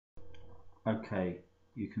Okay,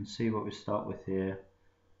 you can see what we start with here.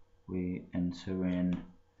 We enter in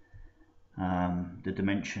the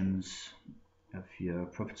dimensions of your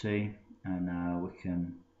property, and we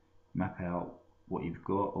can map out what you've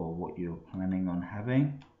got or what you're planning on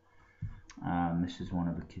having. This is one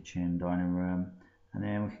of the kitchen, dining room, and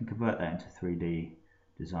then we can convert that into 3D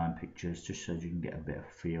design pictures just so you can get a bit of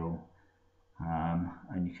feel,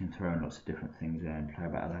 and you can throw in lots of different things in and play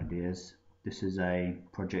about with ideas. This is a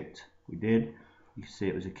project we did. You can see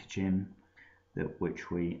it was a kitchen which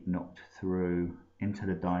we knocked through into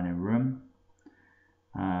the dining room,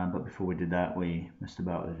 but before we did that we messed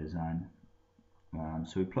about with the design.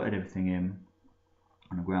 So we plotted everything in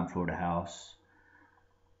on the ground floor of the house,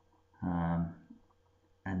 and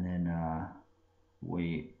then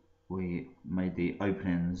we made the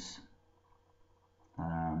openings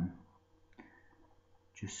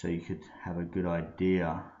just so you could have a good idea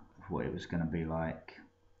of what it was going to be like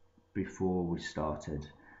before we started,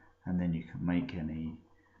 and then you can make any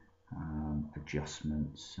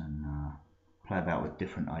adjustments and play about with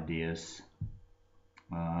different ideas.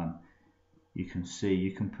 You can see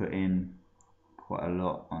you can put in quite a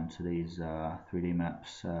lot onto these 3D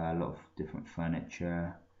maps, a lot of different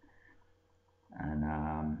furniture, and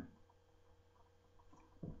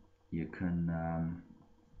you can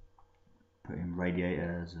put in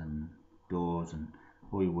radiators and doors and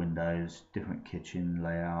all your windows, different kitchen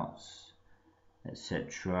layouts,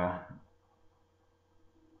 etc.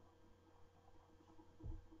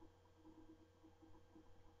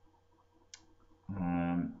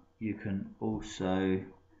 You can also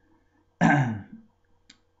have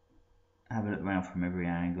a look around from every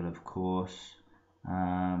angle, of course,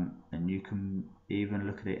 and you can even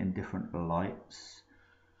look at it in different lights.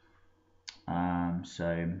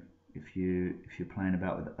 So if you're playing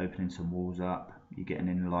about with opening some walls up, you're getting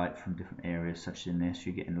in light from different areas, such as in this,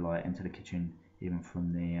 you're getting light into the kitchen even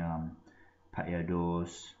from the patio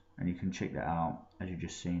doors, and you can check that out as you've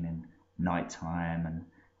just seen in nighttime and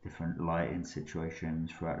different lighting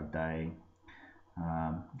situations throughout the day,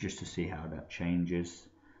 just to see how that changes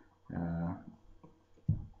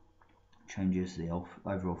the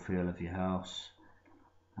overall feel of your house.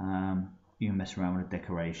 You can mess around with the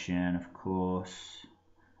decoration, of course,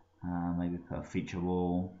 maybe put a feature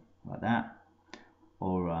wall like that,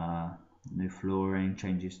 or new flooring,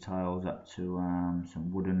 changes tiles up to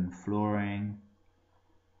some wooden flooring,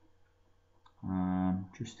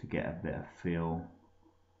 just to get a bit of feel.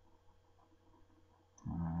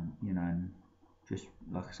 You know, just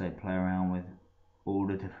like I say, play around with all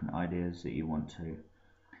the different ideas that you want to,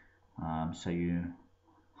 so you're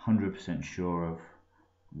 100% sure of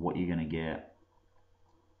what you're going to get,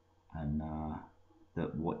 and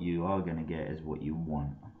that what you are going to get is what you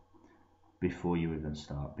want before you even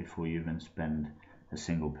start, before you even spend a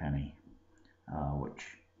single penny,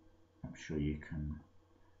 which I'm sure you can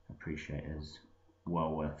appreciate is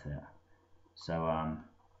well worth it. So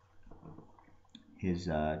here's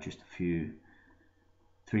just a few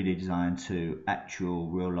 3D design to actual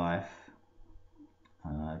real life,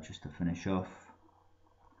 just to finish off.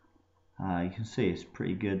 You can see it's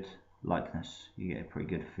pretty good likeness, you get a pretty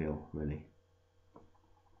good feel really.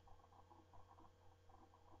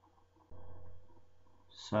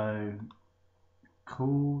 So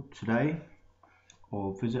call today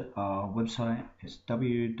or visit our website. It's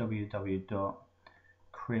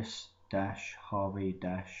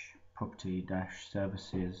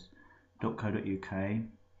www.chris-harvey-property-services.co.uk,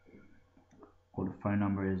 or the phone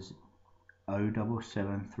number is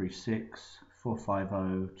 07736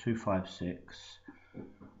 450 256,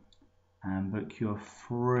 and book your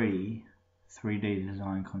free 3D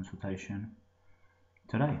design consultation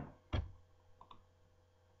today.